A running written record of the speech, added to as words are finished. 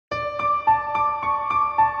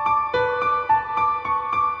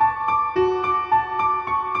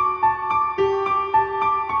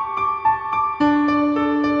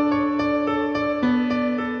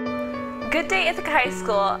Day, Ithaca High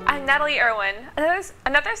School. I'm Natalie Irwin.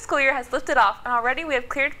 Another school year has lifted off, and already we have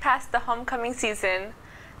cleared past the homecoming season.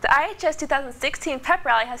 The IHS 2016 Pep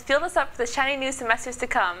Rally has fueled us up for the shiny new semesters to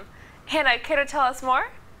come. Hannah, care to tell us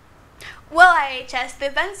more? Well, IHS, the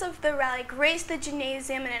events of the rally graced the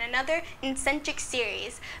gymnasium in another eccentric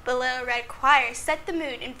series. The Little Red Choir set the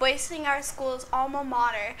mood in voicing our school's alma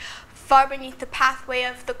mater. Far beneath the pathway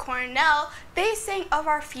of the Cornell, they sang of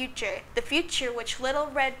our future, the future which Little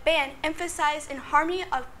Red Band emphasized in harmony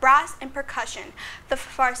of brass and percussion. The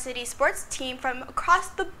varsity sports team from across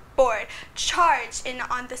the board charged in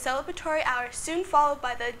on the celebratory hour, soon followed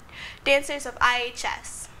by the dancers of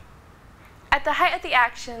IHS. At the height of the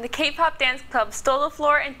action, the K-pop dance club stole the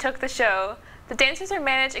floor and took the show. The dancers are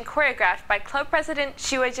managed and choreographed by club president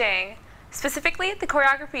Shua Jang. Specifically, the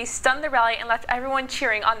choreography stunned the rally and left everyone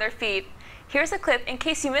cheering on their feet. Here's a clip in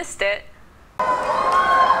case you missed it.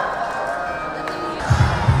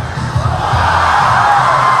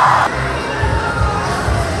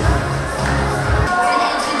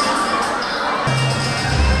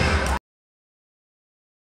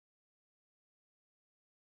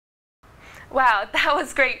 Wow, that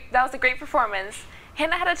was great. That was a great performance.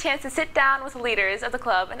 Hannah had a chance to sit down with the leaders of the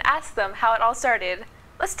club and ask them how it all started.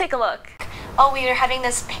 Let's take a look. Oh, we are having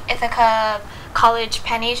this Ithaca College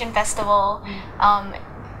Pan-Asian Festival.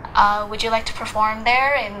 Would you like to perform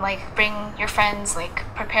there and bring your friends,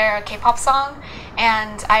 prepare a K-pop song?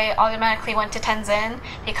 And I automatically went to Tenzin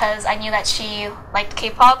because I knew that she liked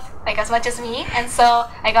K-pop as much as me, and so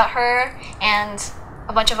I got her and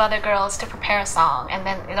a bunch of other girls to prepare a song, and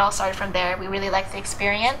then it all started from there. We really liked the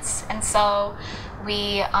experience, and so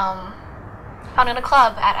we founded a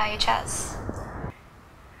club at IHS.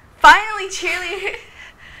 Finally,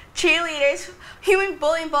 cheerleaders, human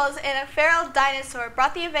bowling balls, and a feral dinosaur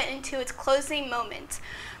brought the event into its closing moments.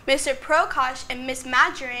 Mr. Prokosh and Miss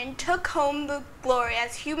Majorin took home the glory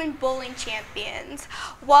as human bowling champions,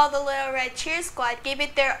 while the Little Red Cheer Squad gave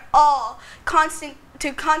it their all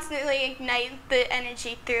to constantly ignite the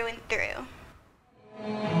energy through and through.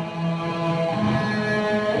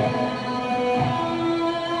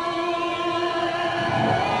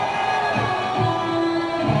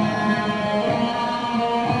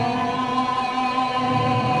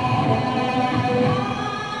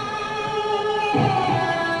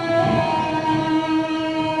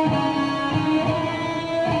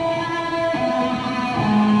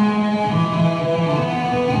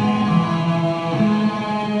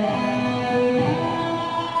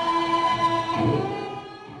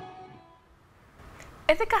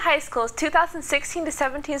 Ithaca High School's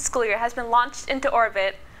 2016-17 school year has been launched into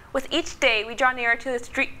orbit. With each day, we draw nearer to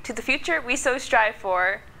the future we so strive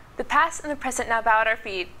for. The past and the present now bow at our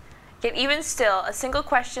feet. Yet even still, a single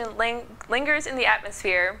question lingers in the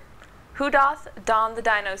atmosphere. Who doth don the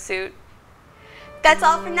dino suit? That's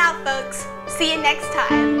all for now, folks. See you next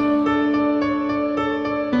time.